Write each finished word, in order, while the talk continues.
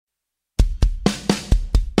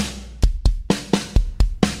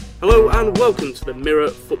Hello and welcome to the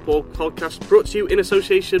Mirror Football Podcast, brought to you in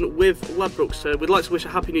association with Ladbrokes. We'd like to wish a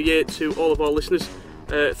happy new year to all of our listeners.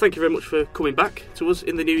 Thank you very much for coming back to us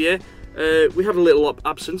in the new year. We had a little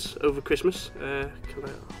absence over Christmas,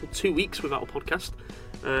 2 weeks without a podcast,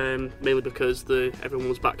 mainly because everyone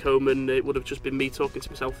was back home and it would have just been me talking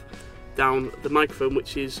to myself down the microphone,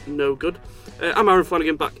 which is no good. I'm Aaron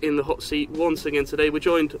Flanagan, back in the hot seat once again today. We're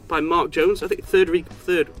joined by Mark Jones, I think third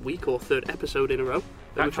episode in a row.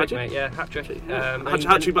 Hat-trick, mate, yeah, hat-trick.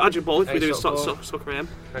 Hat-trick ball if we do Soccer AM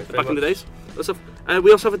back in the days.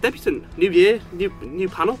 We also have a debutant, new year, new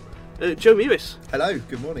panel, Joe Mewis. Hello,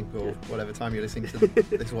 good morning, or whatever time you're listening to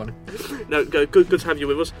this one. No, good to have you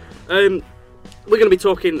with us. We're going to be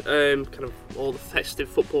talking kind of all the festive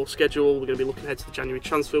football schedule. We're going to be looking ahead to the January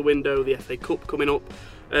transfer window, the FA Cup coming up.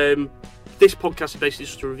 This podcast is basically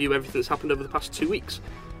just to review everything that's happened over the past 2 weeks,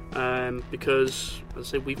 because, as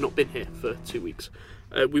I say, we've not been here for 2 weeks.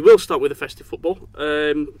 We will start with the festive football.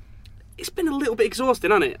 It's been a little bit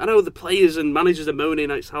exhausting, hasn't it? I know the players and managers are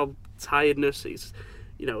moaning it's how tiredness is,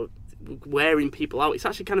 wearing people out. It's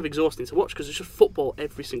actually kind of exhausting to watch because it's just football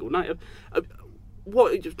every single night.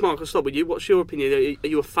 Mark, I'll start with you. What's your opinion? Are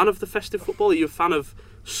you a fan of the festive football? Are you a fan of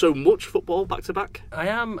so much football back to back? I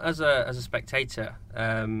am as a spectator.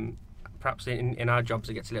 Perhaps in our jobs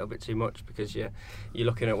it gets a little bit too much because you're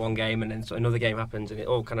looking at one game and then another game happens and it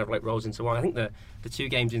all kind of like rolls into one. I think the 2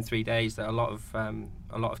 games in 3 days that a lot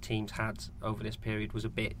of teams had over this period was a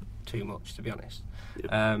bit too much, to be honest.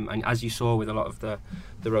 Yeah. And as you saw with a lot of the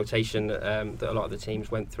rotation that a lot of the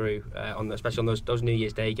teams went through, especially on those New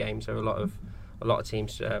Year's Day games, there were a lot of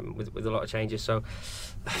teams with a lot of changes. So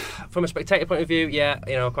from a spectator point of view,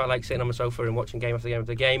 I quite like sitting on my sofa and watching game after game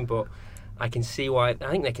after game, but I can see why. I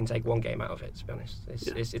think they can take one game out of it, to be honest.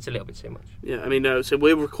 It's a little bit too much. Yeah, I mean, so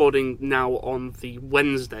we're recording now on the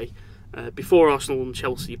Wednesday, before Arsenal and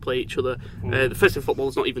Chelsea play each other. The festive football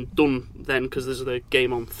is not even done then because there's a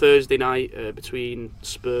game on Thursday night between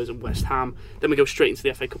Spurs and West Ham. Then we go straight into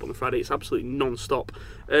the FA Cup on the Friday. It's absolutely non-stop.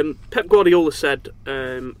 Pep Guardiola said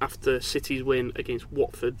after City's win against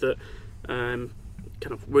Watford that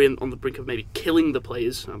kind of we're on the brink of maybe killing the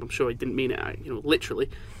players. I'm sure he didn't mean it, literally.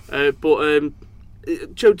 But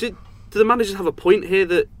Joe, do the managers have a point here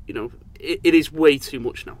that it is way too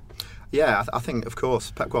much now? Yeah, I think of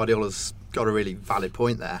course Pep Guardiola's got a really valid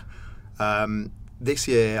point there. This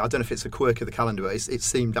year, I don't know if it's a quirk of the calendar, but it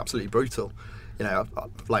seemed absolutely brutal.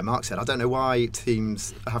 Like Mark said, I don't know why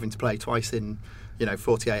teams are having to play twice in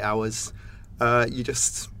 48 hours. You're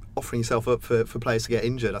just offering yourself up for players to get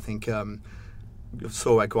injured. I think you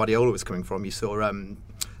saw where Guardiola was coming from. You saw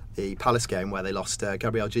the Palace game where they lost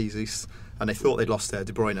Gabriel Jesus, and they thought they'd lost De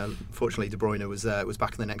Bruyne. Fortunately, De Bruyne was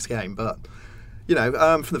back in the next game. But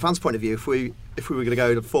from the fans' point of view, if we were going to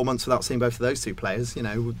go 4 months without seeing both of those two players,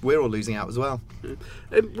 we're all losing out as well.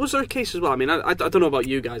 Was there a case as well? I mean, I don't know about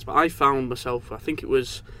you guys, but I found myself. I think it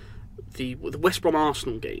was the West Brom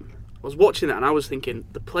Arsenal game. I was watching that and I was thinking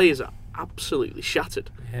the players are absolutely shattered.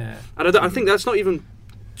 Yeah, and I think that's not even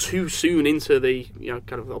too soon into the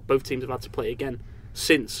kind of both teams have had to play again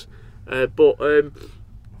since, but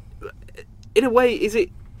in a way, is it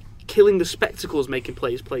killing the spectacles making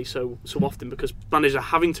players play so often because managers are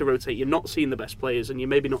having to rotate? You're not seeing the best players and you're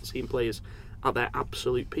maybe not seeing players at their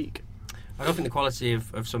absolute peak. I don't think the quality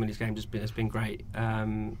of some of these games has been great.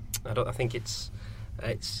 I think it's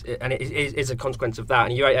a consequence of that.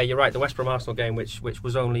 And you're right. The West Brom Arsenal game, which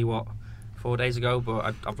was only 4 days ago,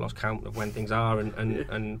 but I've lost count of when things are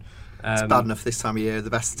and it's bad enough this time of year, the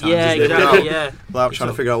best of times. Yeah, exactly. Yeah, without trying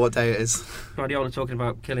to figure out what day it is. Guardiola talking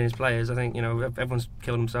about killing his players. I think everyone's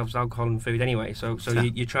killing themselves with alcohol and food anyway. So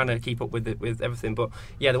you're trying to keep up with everything. But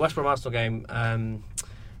yeah, the West Brom Arsenal game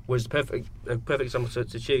was a perfect example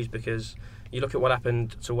to choose because you look at what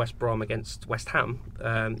happened to West Brom against West Ham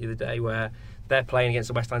the other day, where they're playing against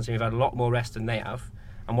the West Ham team who've had a lot more rest than they have.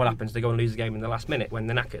 And what happens? They go and lose the game in the last minute when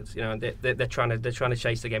they're knackered. They're trying to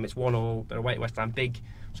chase the game. It's 1-1. They're away at West Ham, big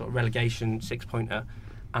sort of relegation 6-pointer,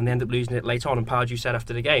 and they end up losing it late on. And Pardew said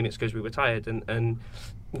after the game, it's because we were tired. And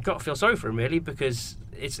you've got to feel sorry for him really because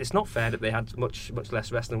it's not fair that they had much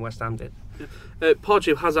less rest than West Ham did.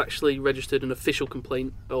 Pardew has actually registered an official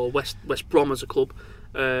complaint, or West Brom as a club,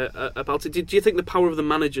 about it. Do you think the power of the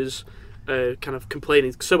managers kind of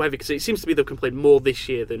complaining is so heavy? Because it seems to be they've complained more this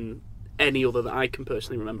year than any other that I can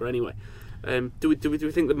personally remember anyway. Do we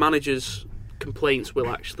think the managers' complaints will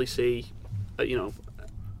actually see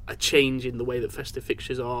a change in the way that festive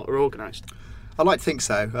fixtures are organised? I'd like to think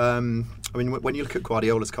so. I mean, when you look at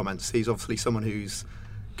Guardiola's comments, he's obviously someone who's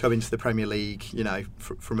come into the Premier League,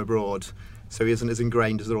 from abroad, so he isn't as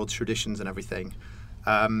ingrained as all the traditions and everything.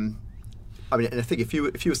 I mean, and I think if you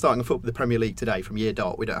were starting the Premier League today from year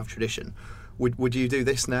dot, we don't have tradition. Would you do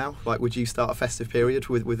this now? Like, would you start a festive period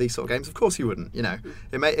with these sort of games? Of course you wouldn't. You know,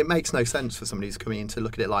 it makes no sense for somebody who's coming in to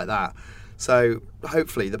look at it like that. So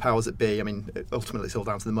hopefully the powers that be. I mean, ultimately it's all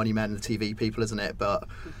down to the money men, the TV people, isn't it? But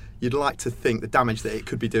you'd like to think the damage that it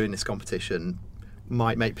could be doing this competition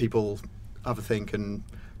might make people have a think and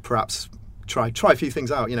perhaps try a few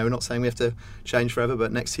things out. You know, we're not saying we have to change forever,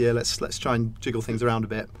 but next year let's try and jiggle things around a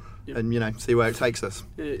bit and see where it takes us.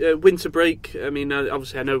 Winter break. I mean,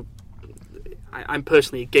 obviously I know I'm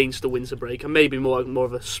personally against the winter break and maybe more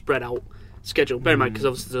of a spread out schedule. Bear in mind, because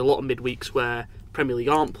obviously there's a lot of midweeks where Premier League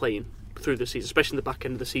aren't playing through the season, especially in the back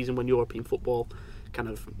end of the season when European football kind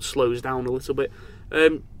of slows down a little bit.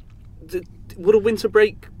 Would a winter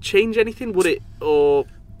break change anything? Would it? Or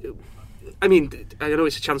I mean, I know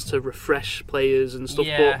it's a chance to refresh players and stuff.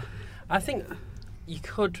 Yeah, but I think you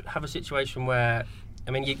could have a situation where,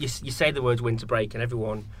 I mean, you say the words winter break and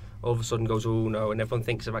everyone all of a sudden goes, oh no, and everyone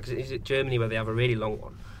thinks about, because is it Germany where they have a really long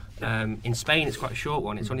one? In Spain it's quite a short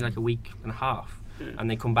one, it's only like a week and a half, and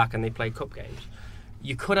they come back and they play cup games.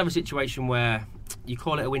 You could have a situation where you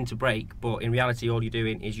call it a winter break, but in reality all you're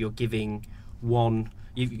doing is you're giving one,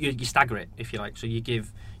 you stagger it, if you like, so you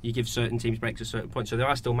give certain teams breaks at certain points, so there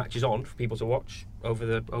are still matches on for people to watch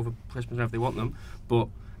over Christmas if they want them, but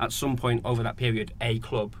at some point over that period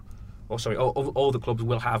all the clubs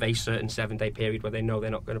will have a certain 7-day period where they know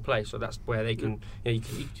they're not going to play. So that's where they can. It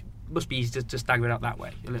must be easy to stagger it out that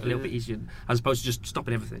way, a little bit easier, as opposed to just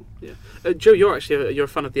stopping everything. Yeah, Joe, you're a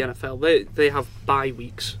fan of the NFL. They have bye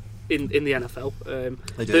weeks in the NFL.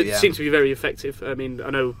 They do. They seem to be very effective. I mean, I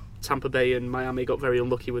know Tampa Bay and Miami got very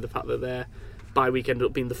unlucky with the fact that their bye week ended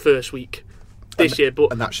up being the first week this year, but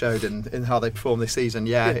that showed in how they performed this season.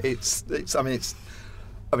 It's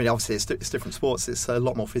I mean, obviously it's different sports. It's a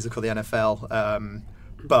lot more physical, the NFL,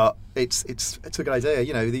 but it's a good idea.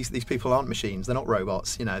 You know, these people aren't machines; they're not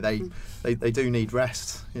robots. You know, they do need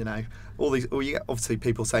rest. You know, you get obviously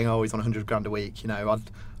people saying, "Oh, he's on $100,000 a week." You know,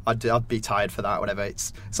 I'd be tired for that. Whatever.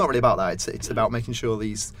 It's not really about that. It's about making sure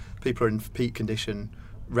these people are in peak condition,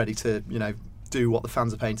 ready to do what the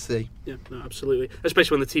fans are paying to see. Yeah, no, absolutely.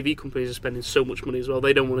 Especially when the TV companies are spending so much money as well.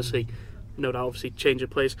 They don't want to see, no doubt, obviously, change of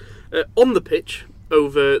players on the pitch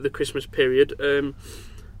over the Christmas period.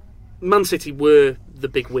 Man City were the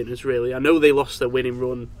big winners, really. I know they lost their winning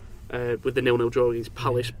run with the 0-0 draw against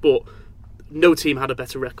Palace, but no team had a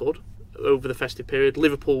better record over the festive period.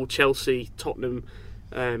 Liverpool, Chelsea, Tottenham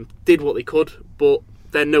did what they could, but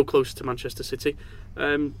they're no closer to Manchester City.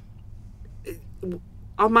 Are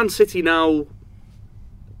Man City now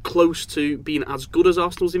close to being as good as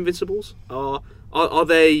Arsenal's Invincibles? Are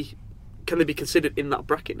they? Can they be considered in that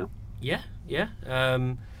bracket now? Yeah.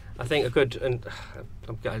 I think a good, and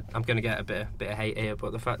I'm going to get a bit of hate here,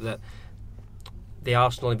 but the fact that the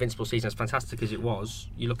Arsenal Invincible season, as fantastic as it was,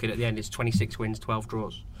 you look at the end, it's 26 wins, 12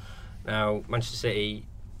 draws. Now Manchester City,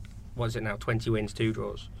 what is it now? 20 wins, 2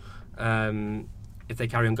 draws. If they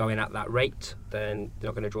carry on going at that rate, then they're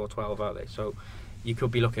not going to draw 12, are they? So you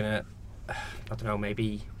could be looking at, I don't know,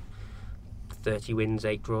 maybe 30 wins,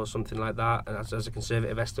 8 draws, something like that, and that's as a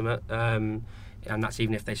conservative estimate. And that's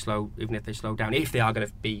even if they slow down, if they are going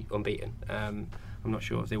to be unbeaten. I'm not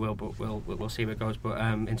sure if they will, but we'll see where it goes. But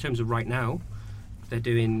in terms of right now, they're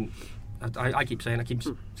doing. I keep saying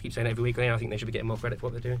it every week. I think they should be getting more credit for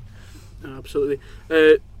what they're doing. Absolutely.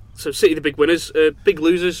 So City the big winners, big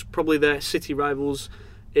losers probably their City rivals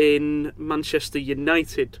in Manchester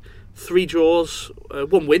United. 3 draws,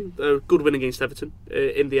 1 win, a good win against Everton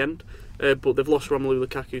in the end. But they've lost Romelu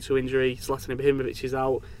Lukaku to injury. Zlatan Ibrahimovic is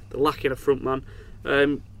out. They're lacking a front man.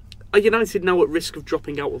 Are United now at risk of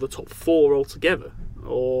dropping out of the top 4 altogether?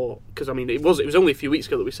 Or because I mean it was only a few weeks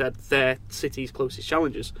ago that we said they're City's closest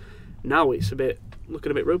challengers. Now it's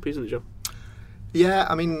looking a bit ropey, isn't it, Joe? Yeah,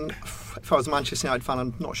 I mean, if I was a Manchester United fan,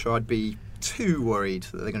 I'm not sure I'd be too worried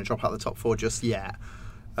that they're going to drop out of the top 4 just yet.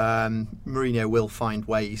 Mourinho will find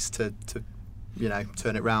ways to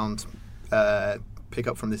turn it round, pick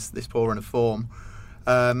up from this poor run of form,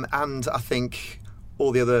 and I think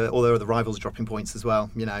all the other rivals are dropping points as well.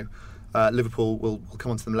 Liverpool will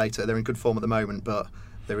come on to them later. They're in good form at the moment, but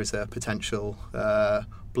there is a potential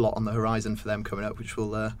blot on the horizon for them coming up, which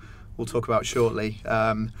we'll talk about shortly.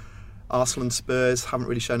 Arsenal and Spurs haven't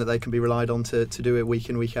really shown that they can be relied on to do it week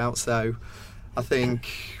in, week out. So I think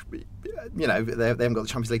they haven't got the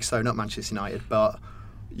Champions League sewn up, Manchester United, but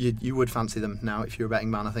you would fancy them now if you're a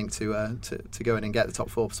betting man, I think, to go in and get the top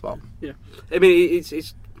 4 spot. Yeah, I mean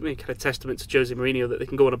it's kind of testament to Jose Mourinho that they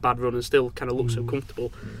can go on a bad run and still kind of look so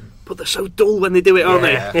comfortable, but they're so dull when they do it, aren't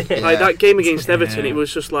they? Like that game against Everton, it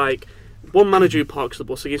was just like one manager who parks the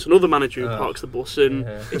bus against another manager who parks the bus, and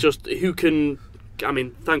it's just who can. I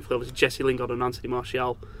mean, thankfully, obviously Jesse Lingard and Anthony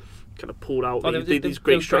Martial kind of pulled out these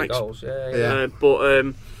great strikes. Goals. But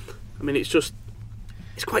I mean,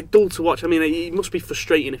 it's quite dull to watch. I mean, it must be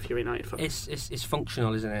frustrating if you're a United fan. It's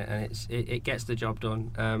functional, isn't it? And it gets the job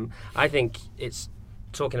done. I think it's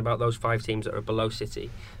talking about those 5 teams that are below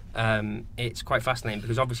City. It's quite fascinating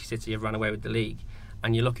because obviously City have run away with the league,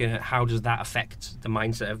 and you're looking at how does that affect the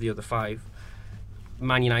mindset of the other 5.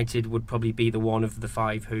 Man United would probably be the one of the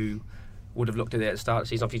 5 who would have looked at it at the start of the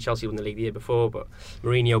season. Obviously Chelsea won the league the year before, but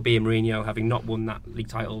Mourinho being Mourinho, having not won that league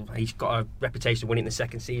title, he's got a reputation of winning the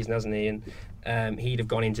second season, hasn't he? And he'd have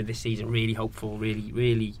gone into this season really hopeful,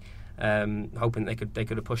 really hoping they could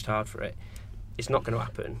have pushed hard for it. It's not going to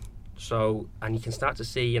happen. So, and you can start to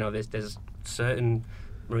see, there's certain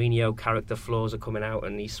Mourinho character flaws are coming out,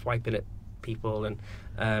 and he's swiping at people, and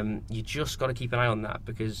you just got to keep an eye on that,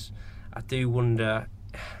 because I do wonder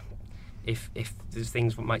if there's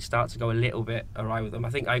things that might start to go a little bit awry with them.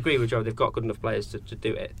 I think I agree with Joe. They've got good enough players to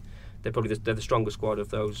do it. They're probably the strongest squad of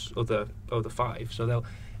those other 5.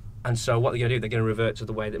 So what they're going to do? They're going to revert to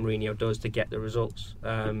the way that Mourinho does to get the results.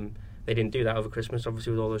 They didn't do that over Christmas,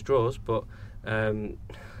 obviously, with all those draws, but they'll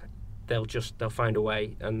find a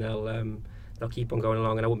way, and they'll keep on going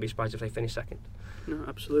along. And I wouldn't be surprised if they finish second. No,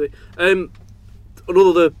 absolutely. Another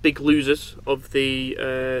of the big losers of the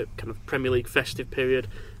kind of Premier League festive period,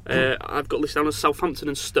 I've got listed down as Southampton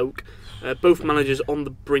and Stoke. Both managers on the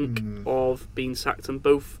brink of being sacked, and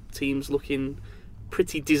both teams looking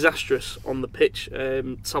pretty disastrous on the pitch.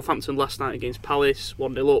 Southampton last night against Palace,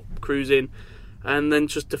 1-0 up, cruising, and then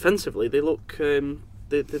just defensively they look they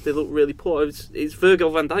look really poor. Is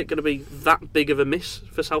Virgil van Dijk going to be that big of a miss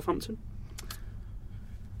for Southampton?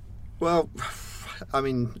 Well, I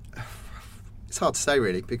mean, it's hard to say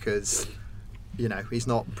really, because he's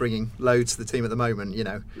not bringing loads to the team at the moment.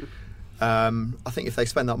 I think if they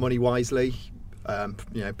spend that money wisely,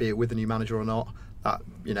 be it with a new manager or not, that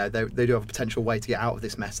they do have a potential way to get out of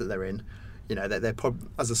this mess that they're in. They're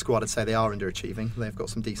as a squad, I'd say they are underachieving. They've got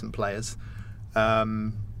some decent players,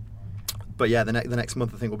 but yeah, the next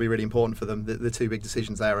month I think will be really important for them. The 2 big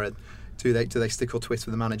decisions there are: do they stick or twist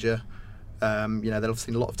with the manager? They've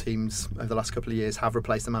seen a lot of teams over the last couple of years have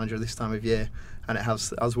replaced the manager this time of year, and it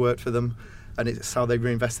has worked for them. And it's how they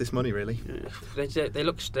reinvest this money, really. Yeah. They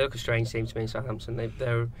look a strange team to me in Southampton.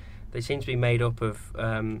 They seem to be made up of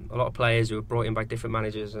a lot of players who were brought in by different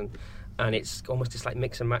managers, and it's almost this like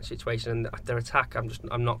mix and match situation. And their attack,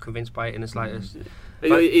 I'm not convinced by it in the slightest.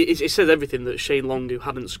 It says everything that Shane Long, who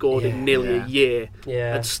hadn't scored in nearly a year,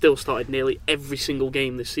 had still started nearly every single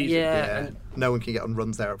game this season. And no one can get on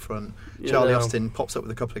runs there up front. Charlie Austin pops up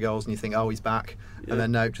with a couple of goals, and you think, oh, he's back, and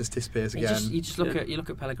then no, just disappears again. You just look at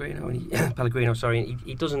Pellegrino, and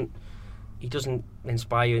he doesn't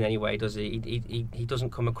inspire you in any way, does he? He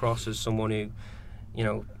doesn't come across as someone who,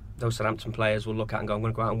 those Southampton players will look at and go, I'm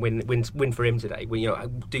going to go out and win for him today.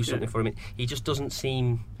 Do something for him. He just doesn't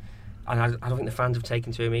seem, and I don't think the fans have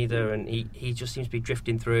taken to him either. And he just seems to be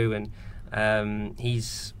drifting through. And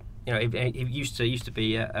he's, he used to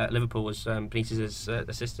be at Liverpool as Benitez's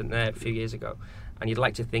assistant there a few years ago. And you'd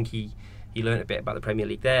like to think he learned a bit about the Premier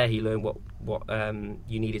League there. He learned what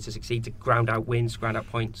you needed to succeed, to ground out wins, ground out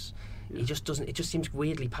points. He just doesn't. It just seems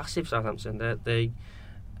weirdly passive, Southampton.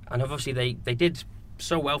 And obviously they did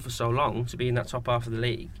so well for so long to be in that top half of the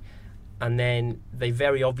league, and then they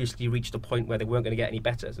very obviously reached a point where they weren't going to get any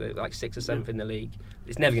better. So they're like 6th or 7th in the league.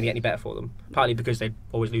 It's never going to get any better for them, partly because they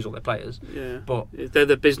always lose all their players. But they're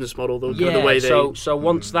the business model, though. The way they. So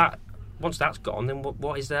once that's gone, then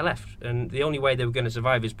what is there left? And the only way they were going to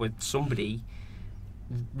survive is with somebody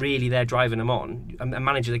really there driving them on, a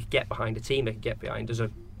manager they could get behind, a team they could get behind. As a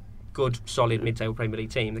good, solid mid-table Premier League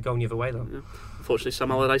team, they're going the other way though. Unfortunately,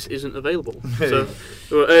 Sam Allardyce isn't available. So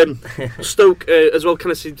Stoke as well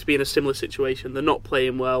kind of seem to be in a similar situation. They're not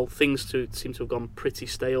playing well. Things seem to have gone pretty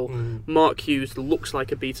stale. Mark Hughes looks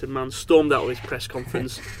like a beaten man. Stormed out of his press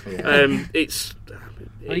conference. He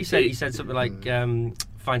said something like,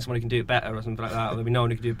 find someone who can do it better or something like that, or there'll be no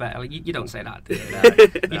one who can do it better. Like, you don't say that, do you?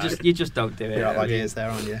 You just don't do it. You're out of ideas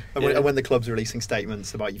there, aren't you? And when the club's releasing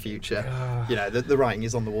statements about your future, the writing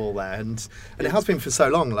is on the wall there, and it has been for so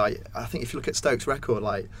long. Like, I think if you look at Stoke's record,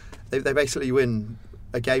 like they basically win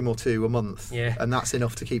a game or two a month, and that's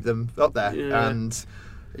enough to keep them up there. And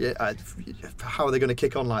how are they going to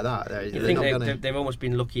kick on like that? They've almost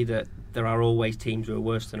been lucky that there are always teams who are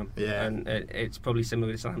worse than them, and it's probably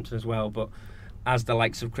similar with Southampton as well. But as the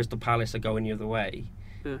likes of Crystal Palace are going the other way,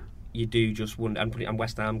 you do just wonder, and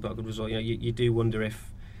West Ham got a good result. You do wonder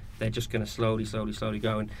if they're just going to slowly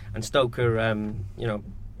go. And Stoke are,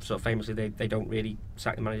 sort of famously they don't really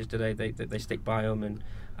sack the managers, do they? They stick by them,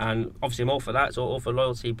 and obviously I'm all for that. It's all for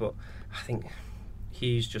loyalty, but I think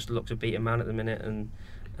Hughes just looks a beaten man at the minute, and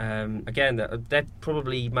again they're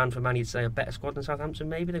probably man for man, you'd say, a better squad than Southampton.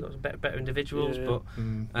 Maybe they've got some better individuals, but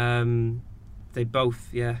they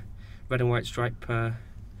both red and white stripe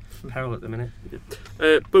peril at the minute.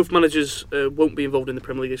 Both managers won't be involved in the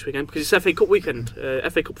Premier League this weekend because it's FA Cup weekend.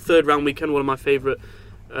 FA Cup third round weekend, one of my favourite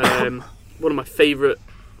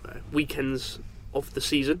weekends of the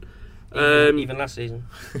season. Even last season.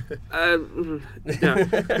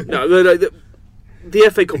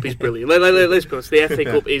 The FA Cup is brilliant. Let's be honest, the FA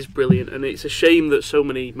Cup is brilliant, and it's a shame that so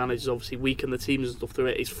many managers obviously weaken the teams and stuff through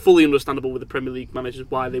it. It's fully understandable with the Premier League managers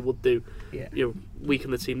why they would do,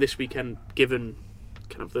 weaken the team this weekend, given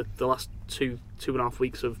kind of the last two and a half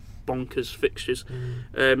weeks of bonkers fixtures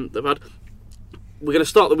they've had. We're going to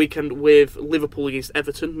start the weekend with Liverpool against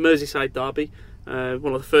Everton, Merseyside derby,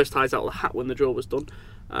 one of the first ties out of the hat when the draw was done.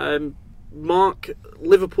 Mark,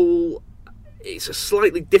 Liverpool, it's a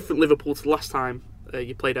slightly different Liverpool to the last time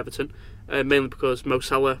you played Everton, mainly because Mo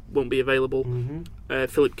Salah won't be available.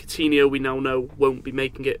 Philippe Coutinho, we now know, won't be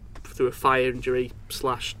making it through a thigh injury /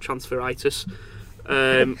 transferitis.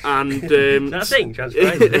 And that thing,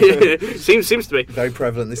 transferitis. seems to be very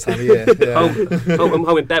prevalent this time of year.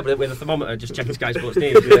 Home in bed with a thermometer, just checking Sky Sports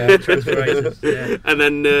News. Transferitis. And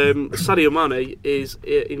then Sadio Mane is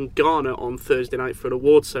in Ghana on Thursday night for an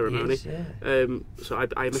award ceremony. So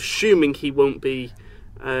I'm assuming he won't be.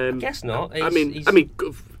 I guess not. I mean,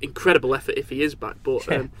 incredible effort if he is back, but.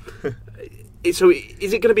 So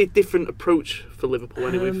is it going to be a different approach for Liverpool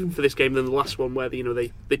anyway for this game than the last one, where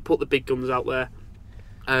they put the big guns out there,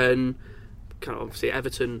 and kind of obviously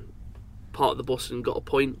Everton part of the bus and got a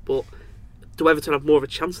point, but do Everton have more of a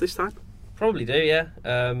chance this time? Probably do, yeah.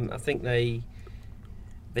 I think they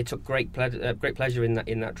took great pleasure in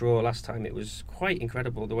that draw last time. It was quite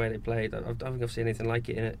incredible the way they played. I don't think I've seen anything like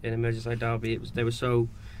it in a Merseyside derby. They were so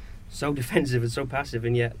defensive and so passive,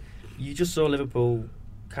 and yet you just saw Liverpool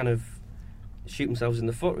kind of shoot themselves in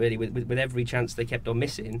the foot, really, with every chance they kept on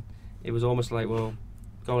missing. It was almost like, well,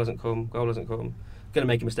 goal hasn't come, going to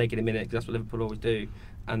make a mistake in a minute, because that's what Liverpool always do,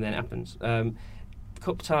 and then it happens.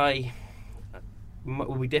 Cup tie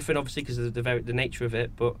will be different, obviously, because of the nature of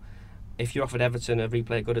it, but if you offered Everton a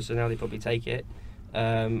replay at Goodison now, they'd probably take it,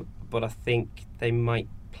 but I think they might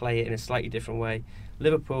play it in a slightly different way.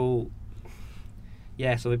 Liverpool,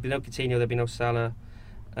 so there'll be no Coutinho, there'll be no Salah.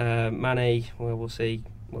 Mane, well, we'll see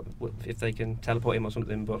if they can teleport him or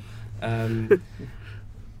something, but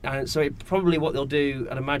and so probably what they'll do,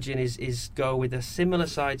 I'd imagine, is go with a similar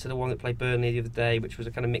side to the one that played Burnley the other day, which was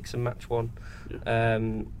a kind of mix and match one.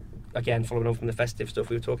 Again, following on from the festive stuff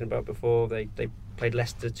we were talking about before, they played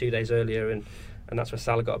Leicester 2 days earlier, and that's where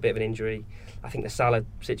Salah got a bit of an injury. I think the Salah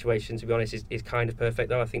situation, to be honest, is kind of perfect,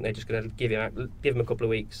 though. I think they're just going to give him a couple of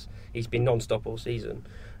weeks. He's been non-stop all season.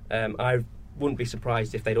 I wouldn't be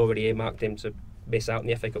surprised if they'd already earmarked him to miss out in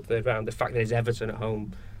the FA Cup third round. The fact that it's Everton at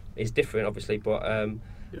home is different, obviously, but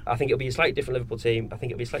I think it'll be a slightly different Liverpool team. I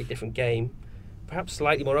think it'll be a slightly different game, perhaps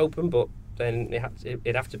slightly more open, but then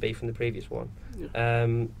it'd have to be from the previous one.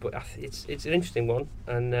 But it's an interesting one,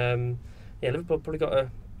 and Liverpool probably got a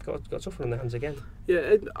tough one on their hands again.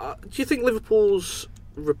 Do you think Liverpool's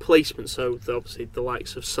replacements, so obviously the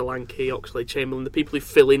likes of Solanke, Oxlade-Chamberlain, the people who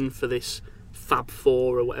fill in for this Fab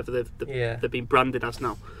Four or whatever they've been branded as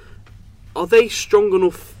now, are they strong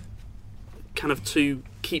enough kind of to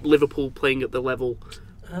keep Liverpool playing at the level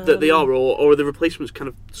that they are, or are the replacements kind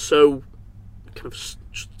of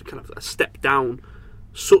a step down,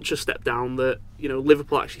 such a step down that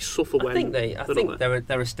Liverpool actually suffer when I think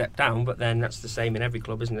they're a step down, but then that's the same in every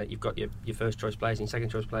club, isn't it? You've got your first choice players and your second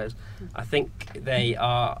choice players. I think they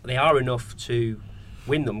are enough to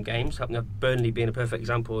win them games. Burnley being a perfect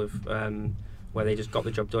example of where they just got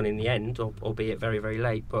the job done in the end, albeit very, very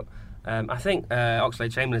late. But I think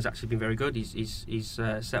Oxlade-Chamberlain's actually been very good. He's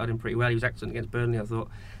settled in pretty well. He was excellent against Burnley, I thought.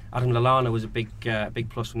 Adam Lallana was a big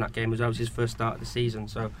plus from that game as well. It was his first start of the season,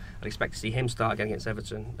 so I'd expect to see him start again against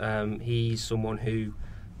Everton. He's someone who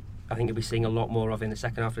I think you'll be seeing a lot more of in the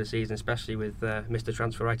second half of the season, especially with Mr.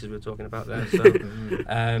 Transferitis we were talking about there. So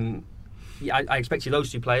I expect to see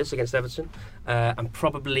those two players against Everton, and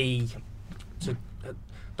probably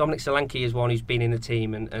Dominic Solanke is one who's been in the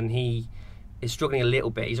team, and he is struggling a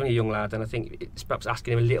little bit. He's only a young lad, and I think it's perhaps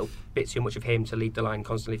asking him a little bit too much of him to lead the line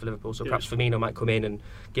constantly for Liverpool. So perhaps Firmino might come in and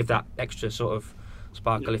give that extra sort of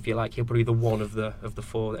sparkle, if you like. He'll probably be the one of the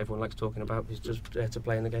four that everyone likes talking about, who's just to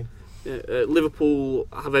play in the game. Liverpool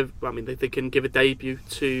they can give a debut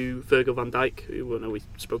to Virgil van Dijk, who I know we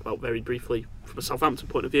spoke about very briefly from a Southampton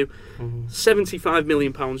point of view. £75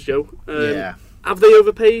 million, Joe. Have they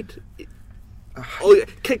overpaid?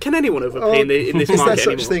 Can anyone overpay in this market anymore? Is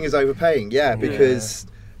there such thing as overpaying? Because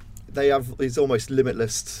they have these almost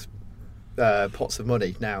limitless pots of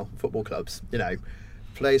money now. Football clubs,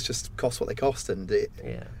 players just cost what they cost, and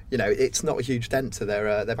it's not a huge dent to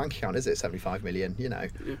their bank account, is it? 75 million,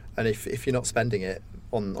 and if you're not spending it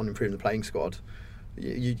on improving the playing squad,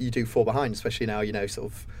 you do fall behind, especially now. Sort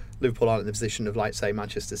of Liverpool aren't in the position of, like, say,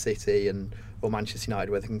 Manchester City or Manchester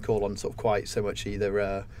United, where they can call on sort of quite so much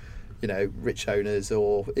either rich owners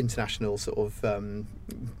or international sort of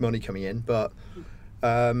money coming in, but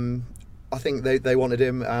I think they wanted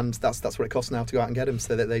him, and that's what it costs now to go out and get him,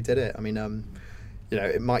 so that they did it. I mean,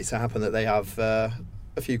 it might so happen that they have a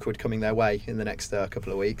few quid coming their way in the next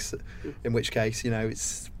couple of weeks, in which case,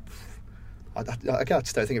 it's. I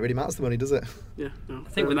just don't think it really matters, the money, does it? Yeah, no. I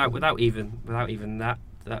think without even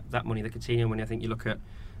that money, the Coutinho money, I think you look at,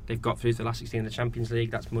 they've got through to the last 16 in the Champions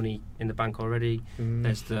League. That's money in the bank already.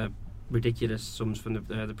 There's the ridiculous sums from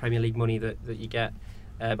the Premier League money that you get.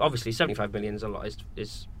 Obviously, 75 million is a lot,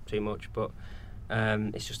 is too much, but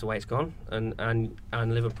it's just the way it's gone. And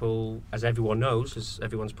Liverpool, as everyone knows, as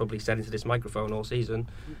everyone's probably said into this microphone all season,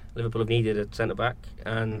 Liverpool have needed a centre back,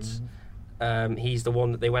 and he's the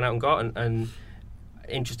one that they went out and got. And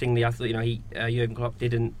interestingly, I thought Jurgen Klopp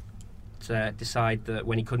didn't decide that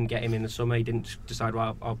when he couldn't get him in the summer, he didn't decide,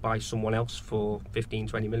 well, I'll buy someone else for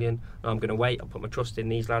 15-20 million. I'm going to wait. I'll put my trust in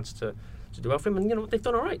these lads to do well for him, and they've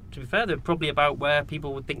done all right. To be fair, they're probably about where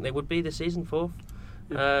people would think they would be this season, fourth.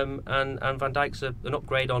 And Van Dijk's an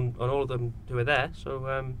upgrade on all of them who are there. So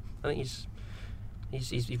I think he's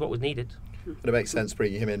what was needed. But it makes sense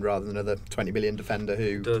bringing him in rather than another 20 million defender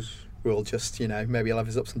who will just maybe he'll have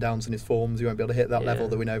his ups and downs in his forms. He won't be able to hit that level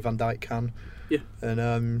that we know Van Dijk can. Yeah. And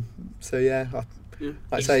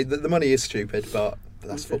I'd say the money is stupid, but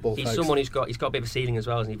that's football. He's folks. Someone who's got a bit of a ceiling as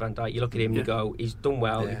well, isn't he, Van Dijk? You look at him and you go, he's done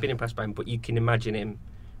well. You've been impressed by him, but you can imagine him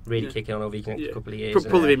really kicking on over the next couple of years.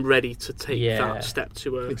 Probably been ready to take that step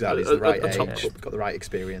to a exactly. It's the right age. Top club. Got the right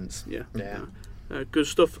experience. Good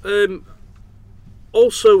stuff.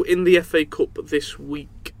 Also in the FA Cup this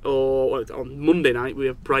week, or on Monday night, we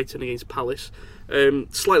have Brighton against Palace.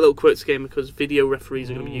 Slight little quirks game because video referees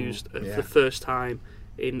are going to be used for the first time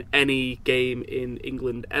in any game in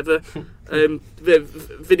England ever. The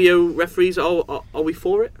video referees, are we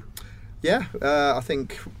for it? Yeah, I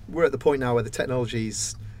think we're at the point now where the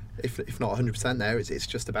technology's, if not 100% there, it's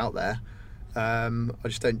just about there. I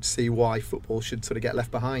just don't see why football should sort of get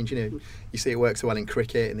left behind. You see it works so well in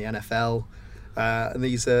cricket, in the NFL, and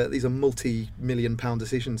these are multi-million £1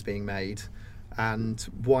 decisions being made. And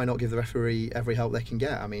why not give the referee every help they can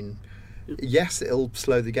get? I mean, yes, it'll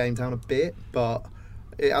slow the game down a bit, but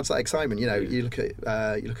it adds that excitement. You look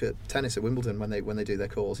at tennis at Wimbledon when they do their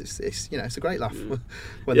calls. It's a great laugh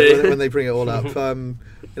when they bring it all up.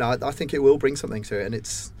 I think it will bring something to it, and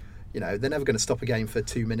it's they're never going to stop a game for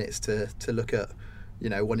 2 minutes to look at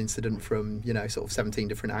one incident from sort of 17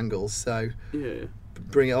 different angles. So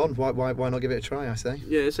bring it on. Why not give it a try? I say.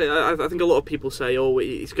 I think a lot of people say,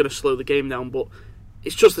 it's going to slow the game down, but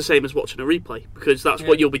it's just the same as watching a replay, because that's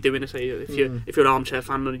what you'll be doing. If you're an armchair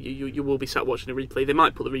fan, you will be sat watching a replay. They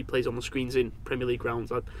might put the replays on the screens in Premier League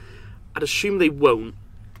grounds. I'd assume they won't,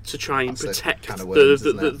 to try and protect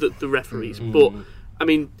the referees. But I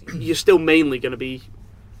mean, you're still mainly going to be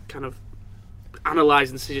kind of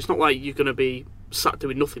analysing the decision. It's not like you're going to be sat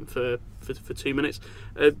doing nothing for 2 minutes.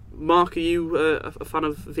 Mark, are you a fan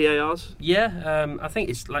of VARs? Yeah, I think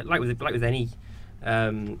it's like with any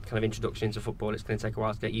kind of introduction into football, it's going to take a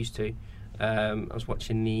while to get used to. I was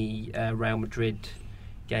watching the Real Madrid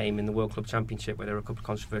game in the World Club Championship where there were a couple of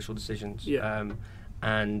controversial decisions,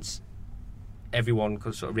 and everyone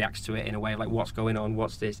sort of reacts to it in a way like, what's going on,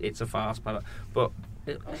 what's this, it's a farce, but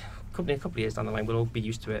a couple of years down the line we'll all be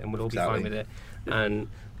used to it and we'll all be fine with it. And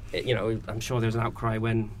I'm sure there was an outcry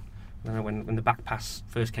when the back pass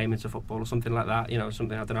first came into football or something like that.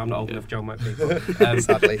 Something, I don't know. I'm not old enough. Joe might be. But,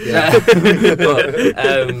 sadly,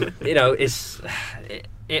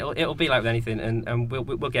 it'll be like with anything, and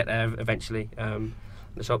we'll get there eventually.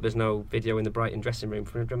 Let's hope there's no video in the Brighton dressing room.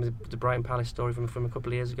 Remember the Brighton Palace story from a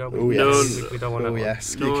couple of years ago? Oh yes. We don't want that. Oh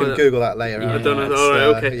yes. You can Google that later. I don't know. All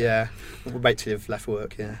right, okay. Yeah. We'll wait till you've left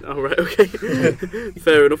work. Yeah. All right. Okay.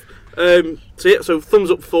 Fair enough. So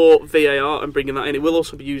thumbs up for VAR and bringing that in. It will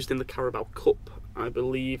also be used in the Carabao Cup, I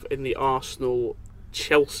believe, in the Arsenal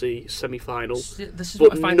Chelsea semi-final, This is but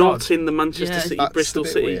what I find not odd. in the Manchester City That's Bristol a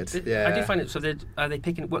bit City. weird. Yeah. I do find it. So are they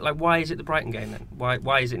picking? Why is it the Brighton game then?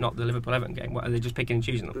 Why is it not the Liverpool Everton game? Are they just picking and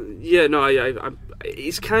choosing them? Yeah, no,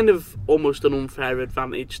 it's kind of almost an unfair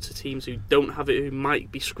advantage to teams who don't have it, who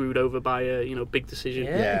might be screwed over by a big decision.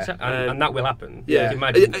 Yeah. Exactly. And that will happen. Yeah,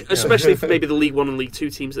 Imagine, especially for maybe the League One and League Two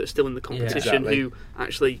teams that are still in the competition, exactly. who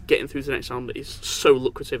actually getting through to the next round is so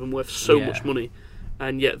lucrative and worth so much money,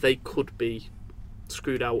 and yet they could be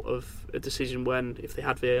screwed out of a decision when, if they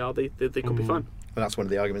had VAR, they could be fine. And that's one of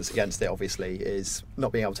the arguments against it, obviously, is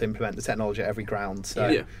not being able to implement the technology at every ground.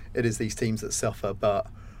 So it is these teams that suffer, but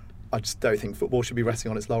I just don't think football should be resting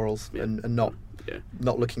on its laurels and not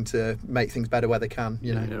looking to make things better where they can.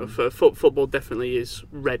 Football definitely is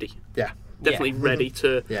ready. Yeah. Definitely ready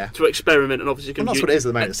to experiment, and obviously that's what it is at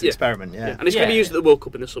the moment. It's an experiment, and it's going to be used at the World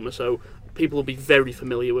Cup in the summer, so people will be very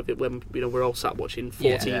familiar with it when we're all sat watching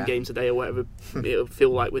 14 games a day or whatever it'll feel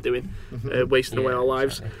like we're doing, wasting away our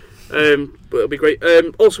lives. Exactly. But it'll be great.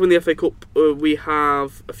 Also in the FA Cup, we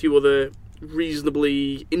have a few other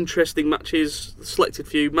reasonably interesting matches. The selected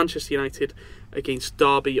few. Manchester United against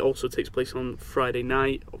Derby also takes place on Friday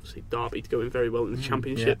night. Obviously, Derby going very well in the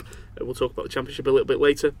Championship. We'll talk about the Championship a little bit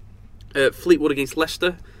later. Fleetwood against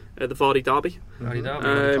Leicester, the Vardy Derby,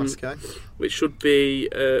 which should be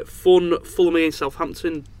fun. Fulham against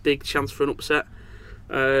Southampton, big chance for an upset.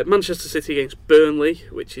 Manchester City against Burnley,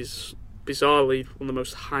 which is bizarrely one of the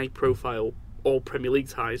most high-profile all Premier League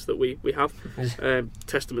ties that we have.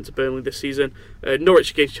 Testament to Burnley this season.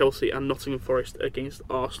 Norwich against Chelsea and Nottingham Forest against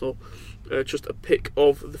Arsenal. Just a pick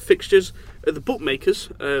of the fixtures. The bookmakers,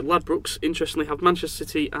 Ladbrokes, interestingly have Manchester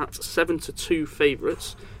City at 7-2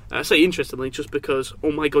 favourites. I say interestingly just because,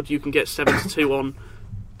 oh my god, you can get 7-2 on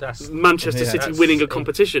Manchester City winning a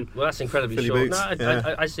competition. Well, that's incredibly Philly short. boots.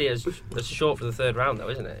 No, I see it as short for the third round, though,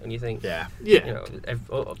 isn't it? When you think, Yeah. you know, There's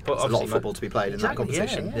a lot of football to be played in that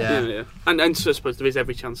competition. Yeah. And so I suppose there is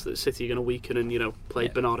every chance that City are going to weaken and play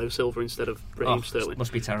Bernardo Silva instead of Raheem Sterling.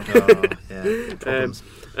 Must be terrible. Problems.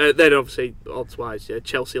 Then obviously odds-wise,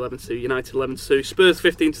 Chelsea 11-2, United 11-2, Spurs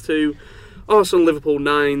 15-2. Arsenal, Liverpool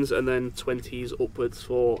 9s, and then 20s upwards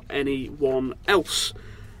for anyone else.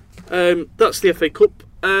 That's the FA Cup.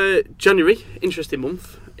 January, interesting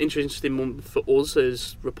month for us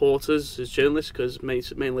as reporters, as journalists, because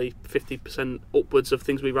mainly 50% upwards of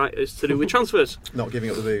things we write is to do with transfers. Not giving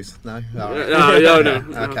up the booze, no? No.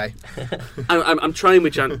 Okay. I'm trying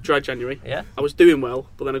with dry January. Yeah. I was doing well,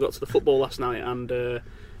 but then I got to the football last night and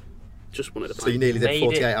just wanted to So you nearly did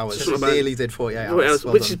 48 hours. Nearly did 48 hours.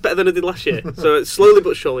 Which is better than I did last year. So slowly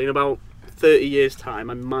but surely, in about 30 years' time,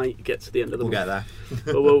 I might get to the end of the month. We'll get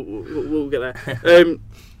there. But we'll get there.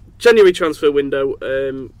 January transfer window.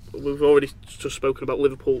 We've already just spoken about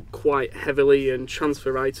Liverpool quite heavily and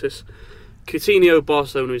transferitis. Coutinho,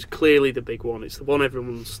 Barcelona is clearly the big one. It's the one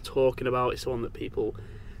everyone's talking about. It's the one that people,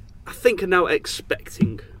 I think, are now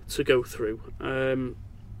expecting to go through.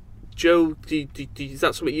 Joe, is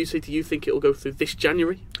that something you say? Do you think it'll go through this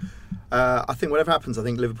January? I think whatever happens, I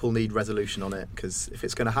think Liverpool need resolution on it, because if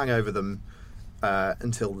it's going to hang over them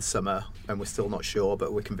until the summer and we're still not sure,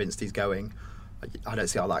 but we're convinced he's going, I don't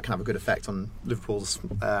see how that can have a good effect on Liverpool's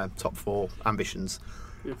top four ambitions.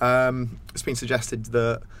 It's been suggested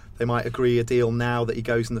that they might agree a deal now that he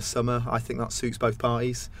goes in the summer. I think that suits both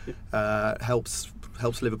parties. Helps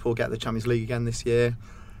Liverpool get the Champions League again this year.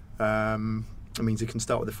 It means he can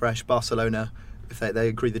start with a fresh. Barcelona, if they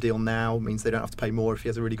agree the deal now, means they don't have to pay more if he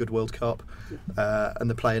has a really good World Cup, and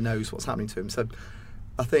the player knows what's happening to him. So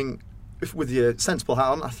I think with your sensible hat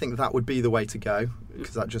on, I think that would be the way to go,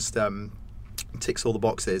 because that just ticks all the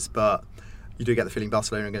boxes. But you do get the feeling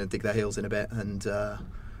Barcelona are going to dig their heels in a bit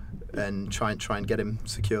and try and get him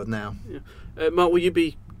secured now. Mark, will you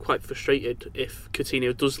be quite frustrated if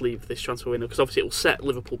Coutinho does leave this transfer window? Because obviously it will set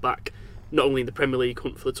Liverpool back, not only in the Premier League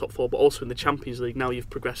hunt for the top four, but also in the Champions League. Now you've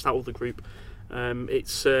progressed out of the group.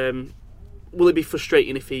 Will it be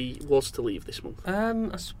frustrating if he was to leave this month?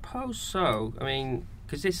 I suppose so. I mean,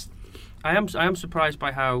 because I am surprised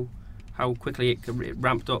by how quickly it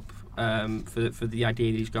ramped up for the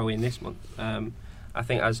idea that he's going this month. I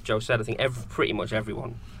think, as Joe said, I think pretty much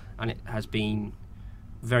everyone, and it has been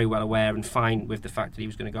very well aware and fine with the fact that he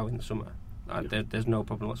was going to go in the summer. There's no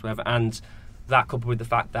problem whatsoever, and that coupled with the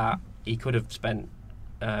fact that he could have spent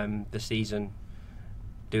the season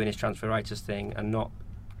doing his transferitis thing and not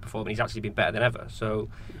performing. He's actually been better than ever. So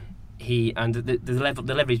the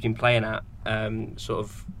level he's been playing at sort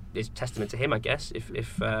of is testament to him, I guess.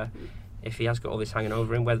 If he has got all this hanging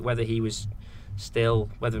over him, whether he was still,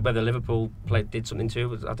 whether Liverpool did something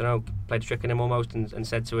to, I don't know, played a trick on him almost and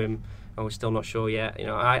said to him, "Oh, we're still not sure yet."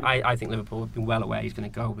 I think Liverpool have been well aware he's going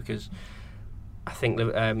to go, because I think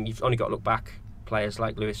you've only got to look back. Players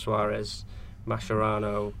like Luis Suarez,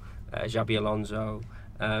 Mascherano, Xabi Alonso,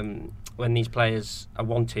 when these players are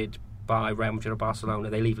wanted by Real Madrid or Barcelona,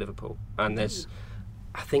 they leave Liverpool, and I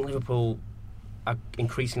think Liverpool are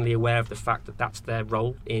increasingly aware of the fact that that's their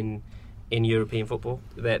role in European football.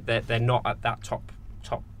 They're not at that top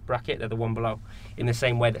bracket; they're the one below. In the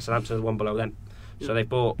same way that Southampton are the one below them. So they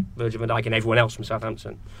bought Virgil van Dijk and everyone else from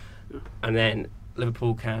Southampton, and then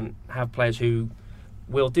Liverpool can have players who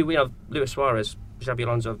will do. We have Luis Suarez, Xabi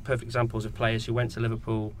Alonso, perfect examples of players who went to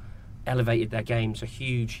Liverpool, elevated their game to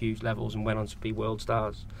huge levels, and went on to be world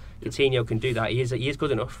stars. Coutinho can do that. He is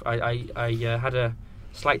good enough. I had a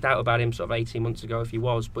slight doubt about him sort of 18 months ago if he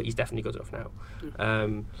was, but he's definitely good enough now.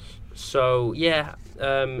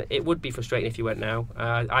 It would be frustrating if he went now.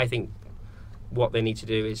 I think what they need to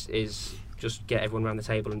do is just get everyone around the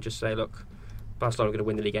table and just say, look, Barcelona are going to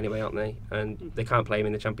win the league anyway, aren't they? And they can't play him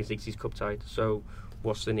in the Champions League, he's cup tied. So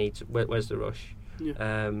what's the need? Where's the rush?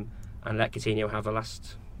 And let Coutinho have a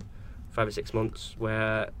last 5 or 6 months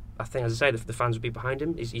where I think, as I say, the fans will be behind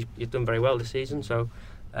him. He's done very well this season. So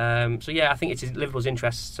I think it's in Liverpool's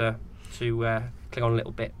interests to cling on a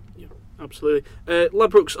little bit. Yeah, absolutely.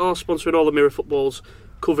 Ladbrokes are sponsoring all the Mirror Football's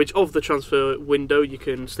coverage of the transfer window. You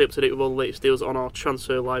can stay up to date with all the latest deals on our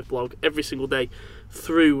Transfer Live blog every single day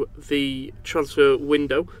through the transfer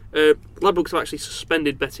window. Ladbrokes have actually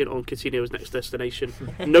suspended betting on Coutinho's next destination.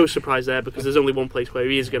 No surprise there, because there's only one place where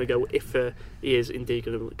he is going to go if he is indeed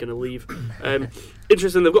going to leave.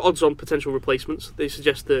 Interesting, they've got odds on potential replacements. They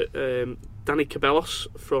suggest that Dani Ceballos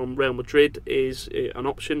from Real Madrid is an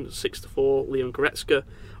option, 6-4. Leon Goretzka,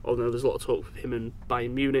 although there's a lot of talk of him and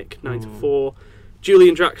Bayern Munich, 9-4.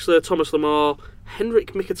 Julian Draxler, Thomas Lemar,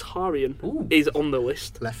 Henrik Mkhitaryan is on the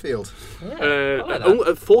list. Left field. Yeah, I like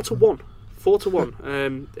that. 4-1. 4-1.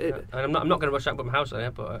 And I'm not going to rush out and put my house on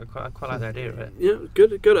it, but I quite like the idea of it. Yeah,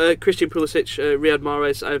 good. Christian Pulisic, Riyad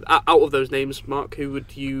Mahrez. Out of those names, Mark, who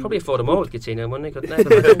would you probably afford them all with Coutinho, wouldn't he?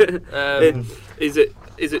 Couldn't they?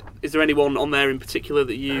 Is there anyone on there in particular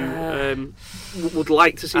that you would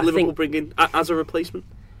like to see Liverpool bring in as a replacement?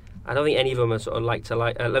 I don't think any of them are sort of like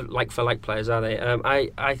for like players, are they?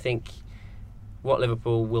 I think what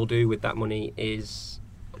Liverpool will do with that money is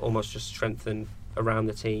almost just strengthen around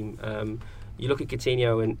the team. You look at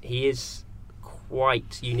Coutinho, and he is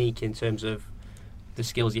quite unique in terms of the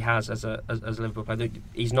skills he has as a Liverpool player.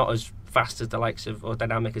 He's not as fast as the likes of, or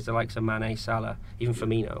dynamic as the likes of Mane, Salah, even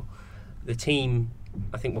Firmino. The team,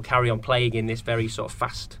 I think, will carry on playing in this very sort of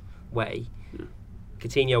fast way.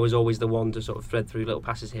 Coutinho was always the one to sort of thread through little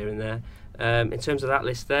passes here and there. In terms of that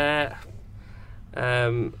list there,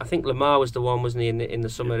 I think Lemar was the one, wasn't he, in the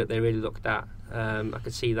summer that they really looked at. I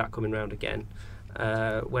could see that coming round again.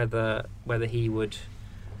 Whether he would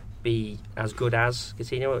be as good as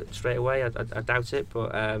Coutinho straight away, I doubt it.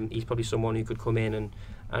 But he's probably someone who could come in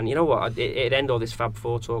and you know what, it'd end all this Fab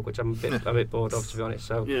Four talk, which I'm a bit bored of, to be honest.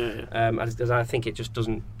 So I think it just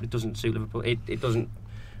doesn't suit Liverpool. It doesn't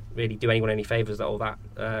really do anyone any favours, all that.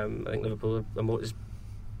 I think Liverpool there's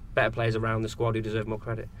better players around the squad who deserve more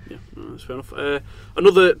credit. Yeah, that's fair enough.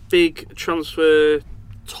 Another big transfer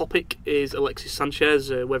topic is Alexis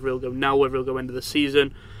Sanchez, whether he'll go now, whether he'll go end of the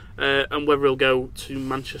season, and whether he'll go to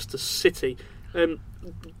Manchester City.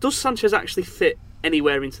 Does Sanchez actually fit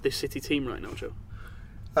anywhere into this City team right now, Joe?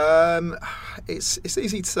 It's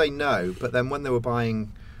easy to say no, but then when they were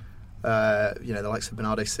buying the likes of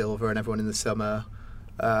Bernardo Silva and everyone in the summer,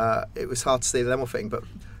 it was hard to see them all fitting, but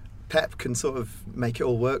Pep can sort of make it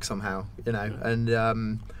all work somehow,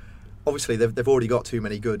 and obviously they've already got too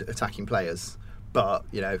many good attacking players, but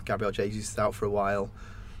Gabriel Jesus is out for a while.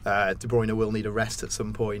 De Bruyne will need a rest at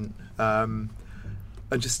some point, and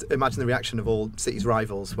just imagine the reaction of all City's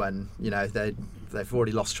rivals when they've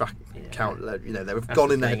already lost track count. They've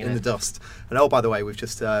gone in the dust. And by the way, we've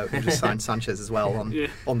just signed Sanchez as well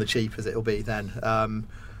on the cheap, as it'll be then.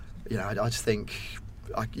 I just think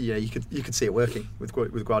you could see it working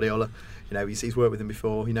with Guardiola. He's worked with him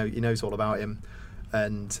before. He knows all about him,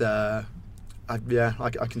 and I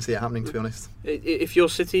can see it happening, to be honest. If you're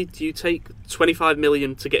City, do you take 25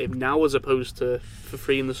 million to get him now as opposed to for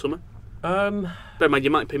free in the summer? Bear in mind,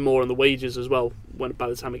 you might pay more on the wages as well by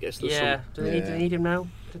the time it gets to the summer. Do they need him now?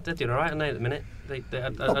 They're doing all right, aren't they, at the minute? They're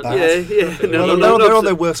on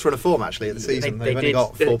their worst run of form actually at the season. They've only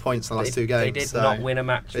got 4 points in the last two games. They did not win a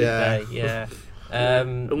match, did they? Yeah.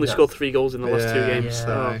 Only scored 3 goals in the last 2 games. Yeah.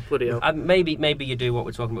 So bloody hell. Maybe you do what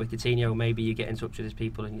we're talking about with Coutinho. Maybe you get in touch with his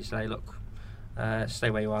people and you say, look, stay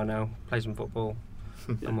where you are now, play some football,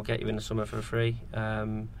 and we'll get you in the summer for free.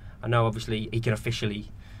 I know obviously he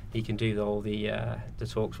can do all the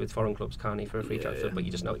talks with foreign clubs, can't he, for a free transfer? But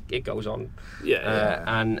you just know it goes on.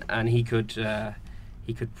 And he could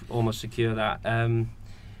almost secure that.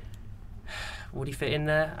 Would he fit in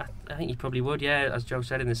there? I think he probably would. Yeah, as Joe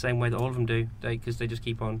said, in the same way that all of them do, because they just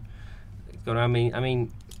keep on going. I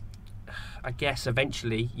mean, I guess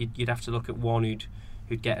eventually you'd have to look at one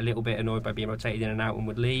who'd get a little bit annoyed by being rotated in and out and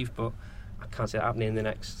would leave, but I can't see that happening in the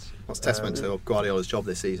next. That's testament to Guardiola's job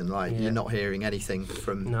this season. You're not hearing anything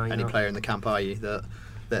from any player in the camp, are you? That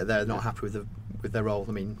they're not happy with their role.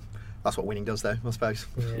 I mean, that's what winning does, though, I suppose.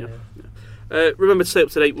 Yeah. Remember to stay up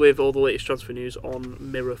to date with all the latest transfer news on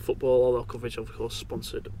Mirror Football. All our coverage, of course,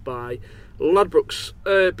 sponsored by Ladbrokes.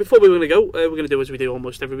 Before we're going to go, we're going to do as we do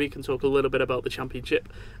almost every week and talk a little bit about the Championship.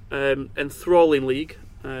 Enthralling league.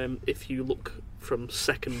 If you look from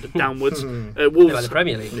second downwards, Wolves. Like the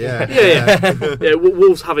Premier League. Yeah.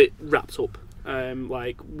 Wolves have it wrapped up,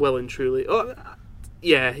 well and truly. I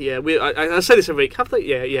say this every week. Have they?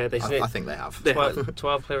 Yeah. I think they have.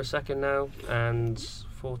 12 clear a second now, and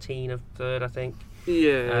 14 of third, I think.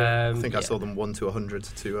 Yeah. I think I saw them 1 to 100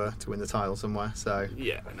 to win the title somewhere. So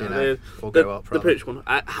or go up. The British one.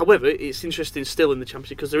 However, it's interesting still in the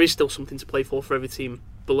Championship because there is still something to play for every team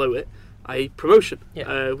below it. A promotion.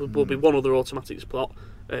 Will be one other automatic spot.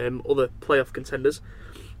 Other playoff contenders.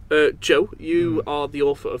 Joe, you are the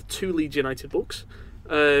author of 2 Leeds United books.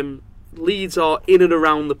 Leeds are in and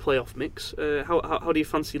around the playoff mix. How do you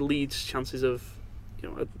fancy Leeds' chances of,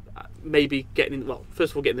 maybe getting in? Well,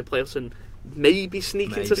 first of all, getting in the playoffs and maybe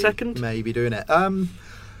sneaking to second. Maybe doing it.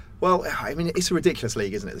 Well, I mean, it's a ridiculous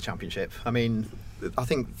league, isn't it? The Championship. I mean, I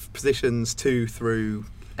think positions 2 through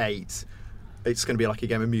 8. It's going to be like a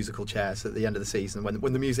game of musical chairs at the end of the season.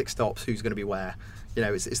 When the music stops, who's going to be where?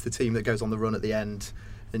 It's the team that goes on the run at the end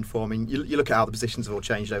in form. I mean, you look at how the positions have all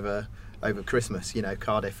changed over Christmas.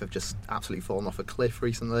 Cardiff have just absolutely fallen off a cliff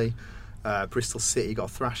recently. Bristol City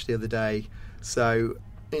got thrashed the other day. So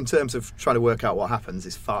in terms of trying to work out what happens,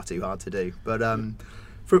 it's far too hard to do. But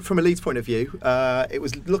from a Leeds point of view, it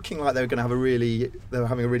was looking like they were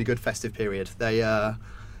having a really good festive period. They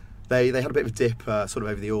had a bit of a dip sort of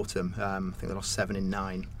over the autumn. I think they lost 7 in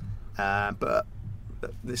 9. But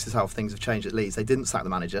this is how things have changed at Leeds. They didn't sack the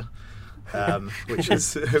manager, which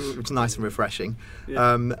is nice and refreshing.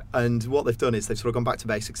 And what they've done is they've sort of gone back to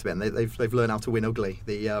basics a bit. And they've learned how to win ugly.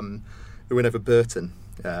 The win over Burton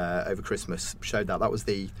over Christmas showed that was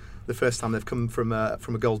the first time they've come from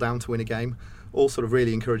a goal down to win a game. All sort of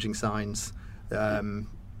really encouraging signs. A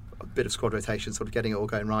bit of squad rotation, sort of getting it all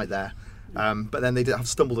going right there. But then they have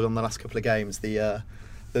stumbled on the last couple of games. The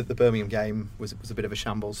Birmingham game was a bit of a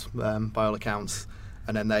shambles by all accounts,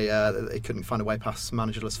 and then they couldn't find a way past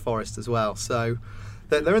managerless Forest as well. So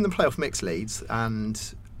they're in the playoff mix, Leeds, and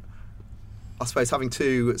I suppose having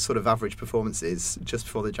 2 sort of average performances just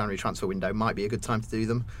before the January transfer window might be a good time to do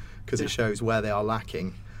them because it shows where they are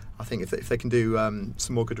lacking. I think if they can do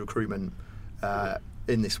some more good recruitment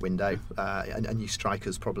in this window, and new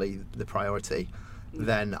strikers probably the priority,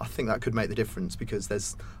 then I think that could make the difference because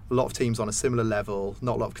there's a lot of teams on a similar level,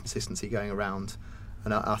 not a lot of consistency going around,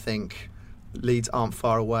 and I think Leeds aren't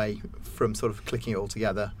far away from sort of clicking it all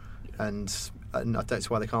together, and I don't see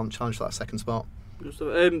why they can't challenge that second spot.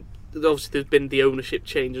 Obviously, there's been the ownership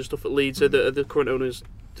change and stuff at Leeds. Are the current owners,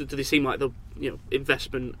 do they seem like the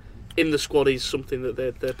investment in the squad is something that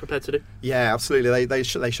they're prepared to do? Yeah, absolutely. They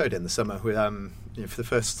showed it in the summer with for the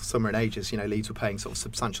first summer in ages. Leeds were paying sort of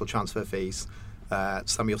substantial transfer fees.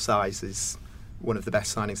 Samuel Size is one of the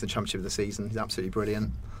best signings in the Championship of the season. He's absolutely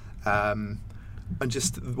brilliant. And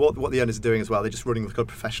just what the owners are doing as well, they're just running the club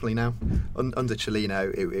professionally now. Under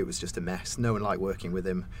Cellino, it was just a mess. No one liked working with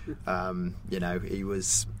him. He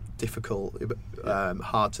was difficult,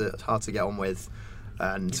 hard to get on with.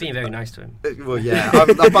 And you're being very nice to him. Well, yeah,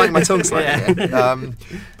 I'm biting my tongue slightly here.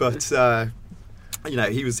 But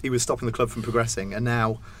he was stopping the club from progressing, and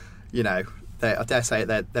now, I dare say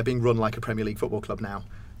they're being run like a Premier League football club now,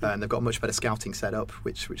 and they've got a much better scouting setup,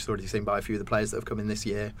 which is already seen by a few of the players that have come in this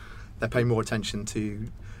year. They're paying more attention to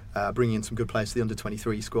bringing in some good players to the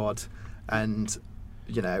under-23 squad, and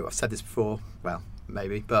I've said this before, well,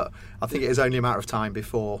 maybe, but I think it is only a matter of time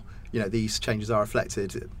before these changes are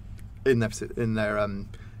reflected in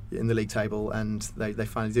the league table, and they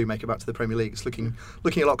finally do make it back to the Premier League. It's looking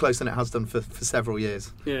a lot closer than it has done for several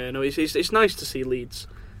years. Yeah, no, it's nice to see Leeds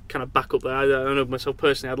kind of back up there. I know myself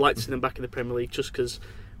personally, I'd like to see them back in the Premier League just because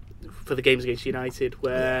for the games against United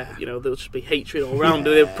where there'll just be hatred all around and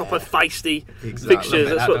they're proper feisty fixtures.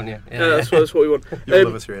 That's what we want. You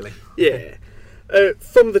love us, really. Yeah.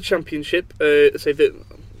 From the Championship, say that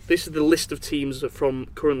this is the list of teams from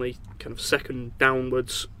currently kind of second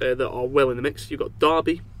downwards that are well in the mix. You've got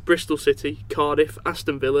Derby, Bristol City, Cardiff,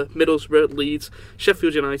 Aston Villa, Middlesbrough, Leeds,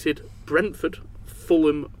 Sheffield United, Brentford,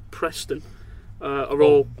 Fulham, Preston are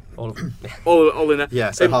all in there.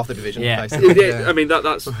 Yeah, so half the division. Yeah. Yeah, I mean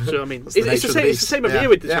that's. So, I mean, it's the same every year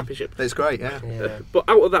with the Championship. It's great. Yeah. But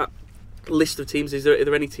out of that list of teams, are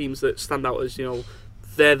there any teams that stand out as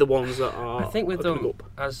they're the ones that are? I think with them, up?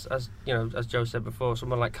 as Joe said before,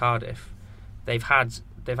 someone like Cardiff, they've had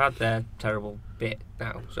their terrible bit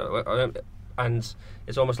now. So and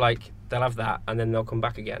it's almost like they'll have that and then they'll come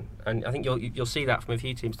back again. And I think you'll see that from a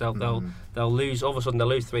few teams. They'll lose, all of a sudden they'll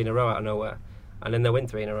lose 3 in a row out of nowhere, and then they'll win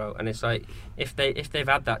 3 in a row. And it's like if they've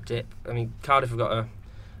had that dip. I mean, Cardiff have got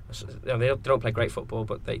they don't play great football,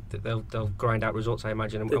 but they'll grind out results, I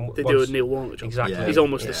imagine. They do a Neil Warnock job. Exactly. He's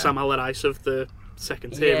almost the Sam Allardyce of the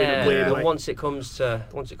second tier in a weird way. Once it comes to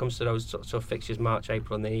those sort of fixtures, March,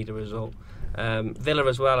 April, and they need a result. Villa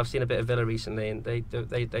as well. I've seen a bit of Villa recently, and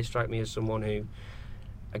they strike me as someone who,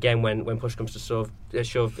 again, when push comes to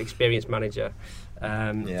shove, experienced manager.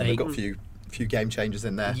 They've got a few game changers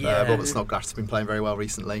in there. Robert Snodgrass has been playing very well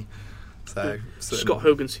recently. So Scott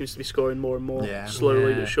Hogan seems to be scoring more and more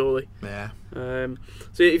slowly but surely. Yeah. So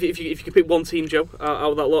if you could pick one team, Joe,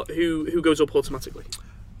 out of that lot, who goes up automatically?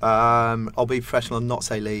 I'll be professional and not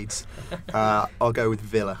say Leeds. I'll go with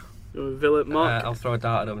Villa. Villa, Mark. I'll throw a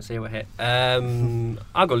dart at them and see what hit.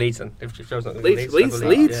 I'll go Leeds then. If Joe's not going to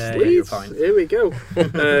Leeds. Yeah, here we go.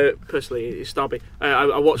 Personally, it's Derby.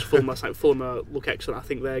 I watched Fulham last night. Fulham look excellent. I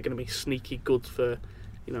think they're going to be sneaky good for.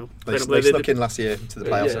 They snuck in last year to the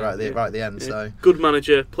playoffs right at the end. So good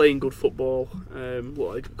manager, playing good football.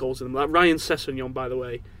 What goals in them? Like Ryan Sessegnon, by the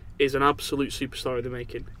way, is an absolute superstar in the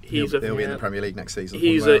making. He'll be in the Premier League next season.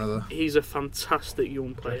 He's a fantastic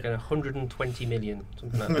young player. 120 million,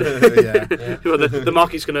 something like that. Well, the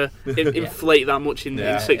market's going to inflate that much in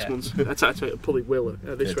 6 months. It probably will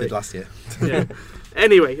at this rate. Did last year. Yeah.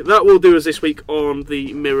 Anyway, that will do us this week on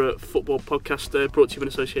the Mirror Football Podcast, brought to you in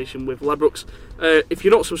association with Ladbrokes. If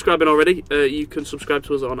you're not subscribing already, you can subscribe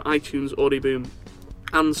to us on iTunes, Audioboom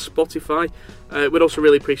and Spotify. We'd also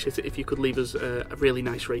really appreciate it if you could leave us a really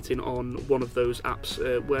nice rating on one of those apps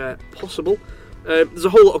where possible. There's a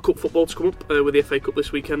whole lot of cup football to come up with the FA Cup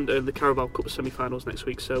this weekend and the Carabao Cup semi-finals next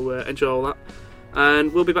week, so enjoy all that.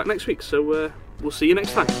 And we'll be back next week, so we'll see you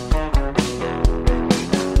next time.